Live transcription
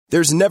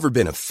There's never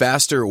been a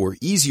faster or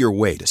easier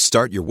way to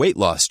start your weight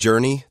loss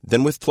journey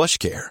than with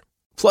PlushCare.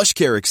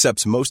 PlushCare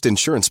accepts most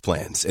insurance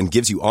plans and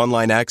gives you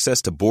online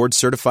access to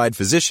board-certified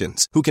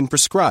physicians who can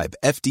prescribe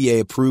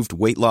FDA-approved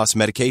weight loss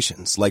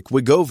medications like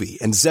Wegovy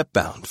and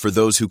Zepbound for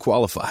those who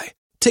qualify.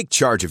 Take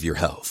charge of your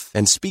health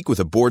and speak with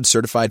a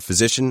board-certified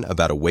physician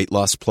about a weight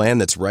loss plan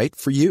that's right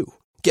for you.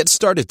 Get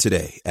started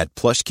today at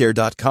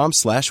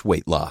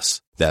plushcare.com/weight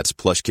loss. That's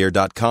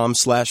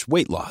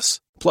plushcare.com/weight loss.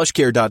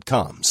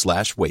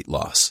 plushcare.com/weight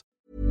loss.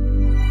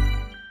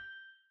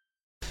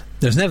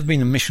 There's never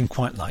been a mission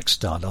quite like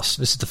Stardust.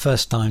 This is the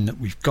first time that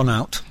we've gone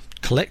out,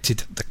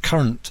 collected the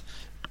current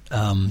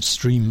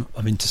stream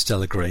of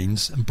interstellar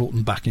grains and brought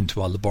them back into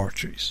our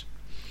laboratories.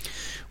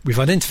 We've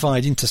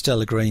identified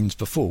interstellar grains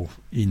before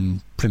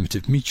in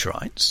primitive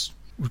meteorites.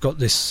 We've got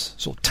this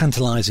sort of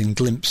tantalizing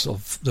glimpse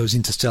of those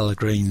interstellar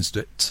grains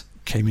that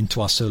came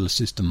into our solar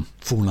system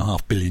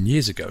 4.5 billion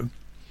years ago.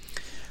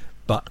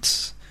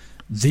 But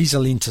these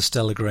are the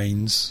interstellar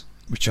grains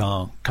which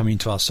are coming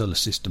into our solar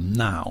system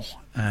now,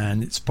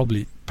 and it's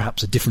probably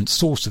perhaps a different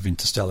source of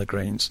interstellar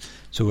grains.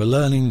 So we're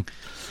learning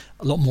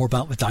a lot more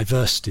about the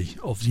diversity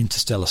of the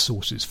interstellar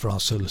sources for our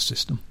solar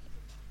system.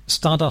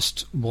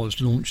 Stardust was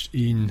launched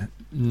in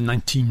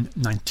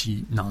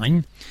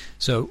 1999,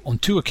 so on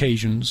 2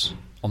 occasions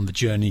on the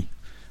journey,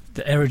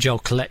 the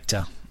aerogel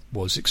collector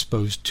was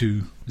exposed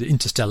to the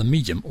interstellar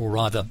medium, or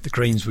rather the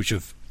grains which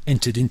have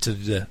entered into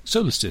the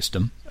solar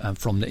system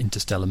from the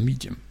interstellar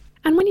medium.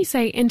 And when you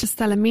say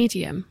interstellar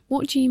medium,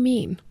 what do you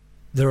mean?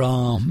 There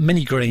are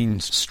many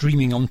grains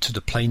streaming onto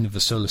the plane of the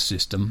solar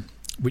system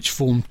which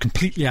form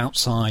completely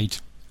outside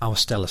our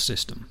stellar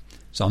system.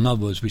 So in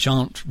other words, which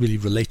aren't really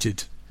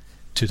related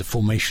to the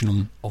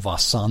formation of our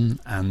sun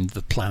and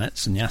the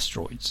planets and the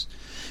asteroids.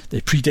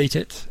 They predate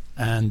it,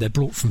 and they're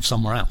brought from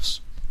somewhere else,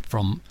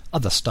 from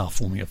other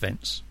star-forming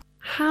events.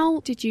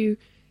 How did you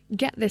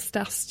get this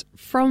dust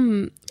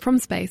from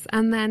space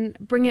and then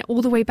bring it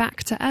all the way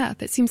back to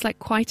Earth? It seems like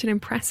quite an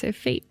impressive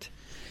feat.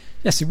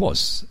 Yes, it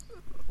was.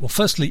 Well,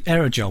 firstly,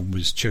 aerogel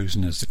was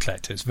chosen as the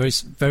collector. It's very,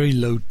 very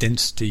low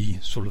density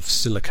sort of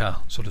silica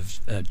sort of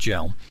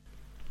gel.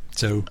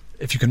 So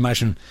if you can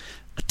imagine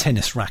a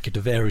tennis racket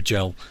of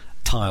aerogel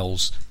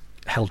tiles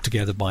held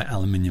together by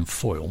aluminium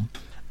foil,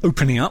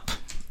 opening up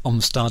on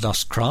the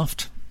Stardust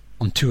craft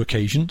on 2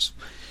 occasions,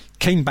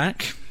 came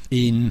back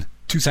in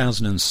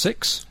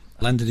 2006,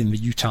 landed in the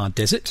Utah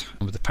desert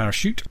with a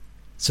parachute.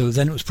 So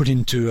then it was put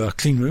into a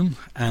clean room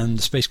and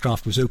the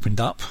spacecraft was opened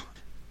up.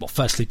 Well,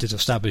 firstly to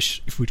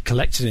establish if we'd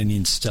collected any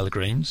interstellar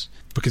grains.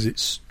 Because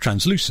it's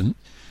translucent,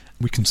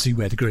 we can see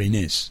where the grain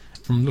is.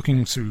 From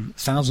looking through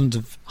thousands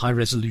of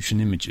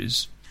high-resolution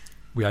images,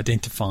 we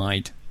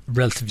identified a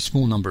relatively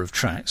small number of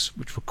tracks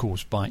which were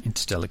caused by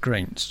interstellar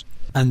grains.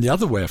 And the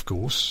other way, of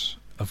course,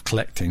 of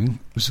collecting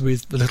was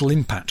with the little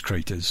impact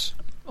craters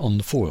on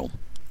the foil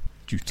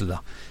due to the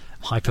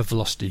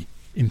hypervelocity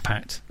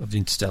impact of the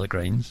interstellar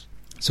grains.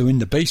 So in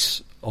the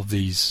base of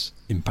these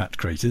impact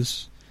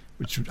craters,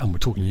 and we're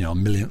talking a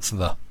millionth of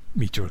a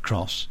metre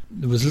across,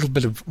 there was a little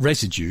bit of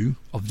residue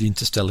of the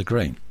interstellar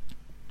grain.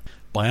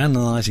 By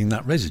analysing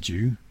that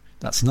residue,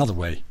 that's another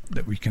way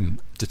that we can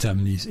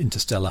determine these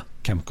interstellar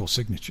chemical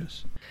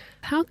signatures.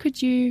 How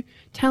could you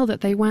tell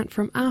that they weren't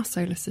from our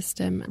solar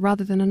system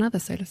rather than another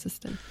solar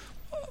system?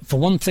 For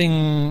one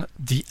thing,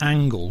 the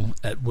angle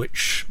at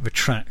which the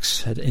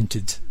tracks had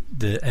entered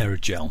the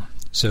aerogel.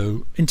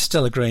 So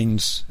interstellar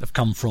grains have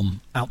come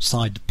from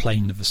outside the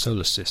plane of the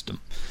solar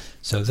system.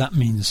 So that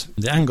means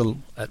the angle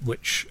at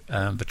which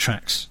the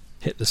tracks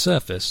hit the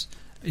surface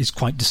is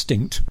quite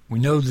distinct. We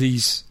know the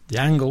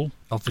angle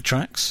of the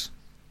tracks,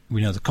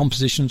 we know the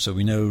composition, so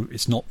we know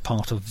it's not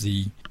part of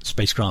the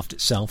spacecraft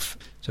itself.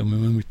 So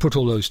when we put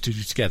all those two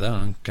together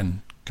and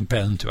can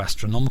compare them to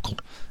astronomical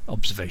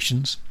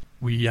observations,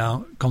 we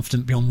are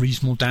confident beyond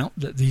reasonable doubt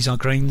that these are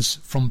grains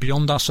from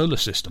beyond our solar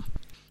system.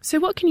 So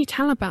what can you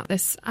tell about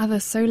this other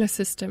solar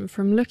system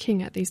from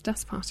looking at these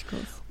dust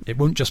particles? It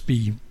won't just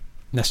be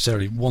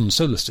necessarily one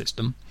solar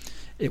system.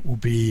 It will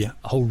be a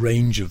whole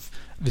range of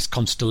this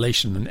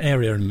constellation, an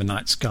area in the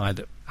night sky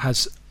that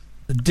has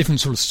different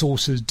sort of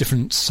sources,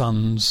 different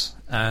suns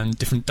and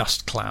different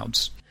dust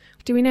clouds.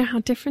 Do we know how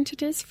different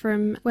it is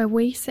from where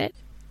we sit?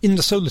 In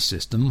the solar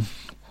system,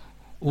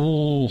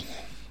 all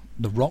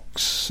the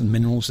rocks and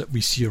minerals that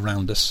we see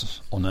around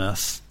us on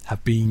Earth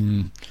have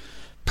been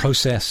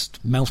processed,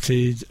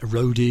 melted,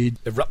 eroded,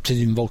 erupted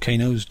in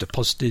volcanoes,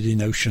 deposited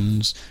in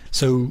oceans.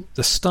 So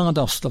the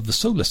stardust of the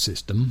solar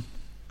system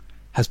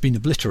has been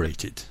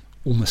obliterated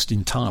almost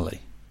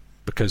entirely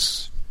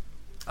because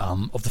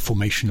of the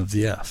formation of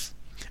the Earth.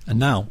 And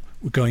now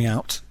we're going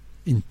out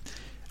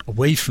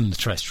away from the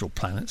terrestrial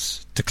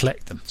planets to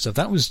collect them. So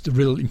that was the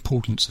real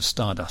importance of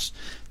Stardust,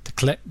 to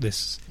collect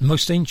this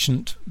most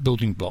ancient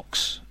building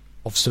blocks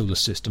of solar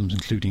systems,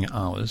 including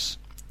ours,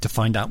 to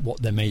find out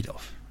what they're made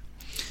of.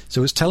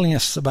 So it's telling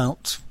us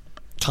about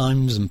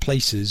times and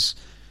places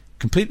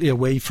completely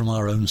away from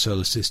our own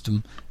solar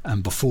system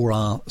and before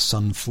our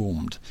sun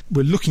formed.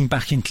 We're looking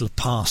back into the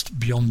past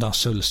beyond our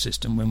solar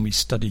system when we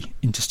study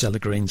interstellar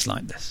grains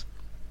like this.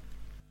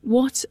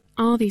 What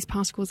are these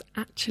particles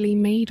actually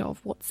made of?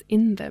 What's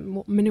in them?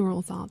 What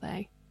minerals are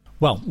they?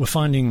 Well, we're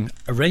finding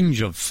a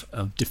range of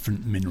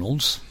different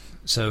minerals.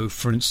 So,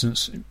 for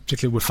instance,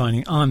 particularly we're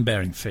finding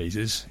iron-bearing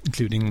phases,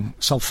 including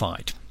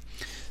sulfide.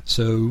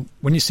 So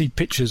when you see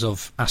pictures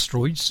of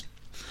asteroids,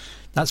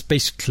 that's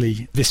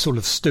basically this sort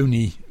of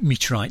stony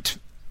meteorite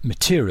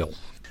material.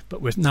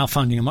 But we're now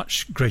finding a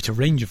much greater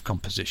range of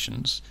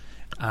compositions,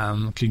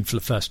 including for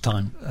the first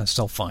time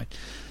sulfide.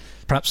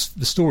 Perhaps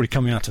the story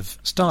coming out of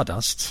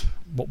Stardust,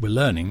 what we're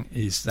learning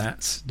is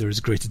that there is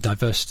a greater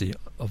diversity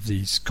of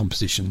these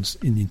compositions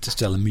in the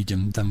interstellar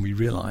medium than we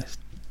realised.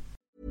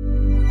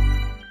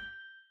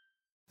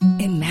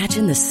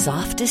 Imagine the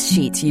softest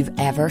sheets you've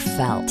ever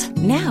felt.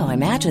 Now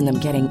imagine them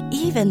getting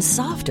even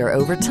softer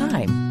over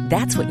time.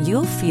 That's what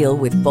you'll feel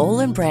with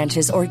Boll &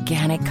 Branch's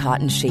organic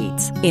cotton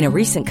sheets. In a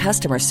recent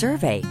customer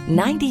survey,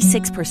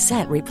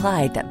 96%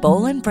 replied that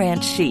Boll &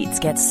 Branch sheets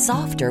get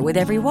softer with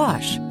every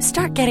wash.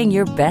 Start getting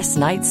your best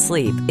night's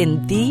sleep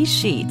in these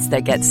sheets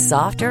that get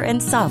softer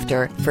and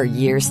softer for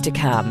years to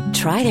come.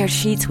 Try their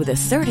sheets with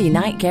a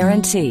 30-night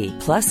guarantee.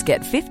 Plus,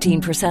 get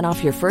 15%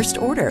 off your first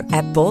order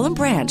at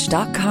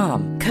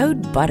bollandbranch.com.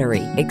 Code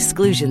BUTTERY.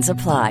 Exclusions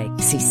apply.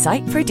 See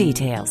site for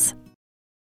details.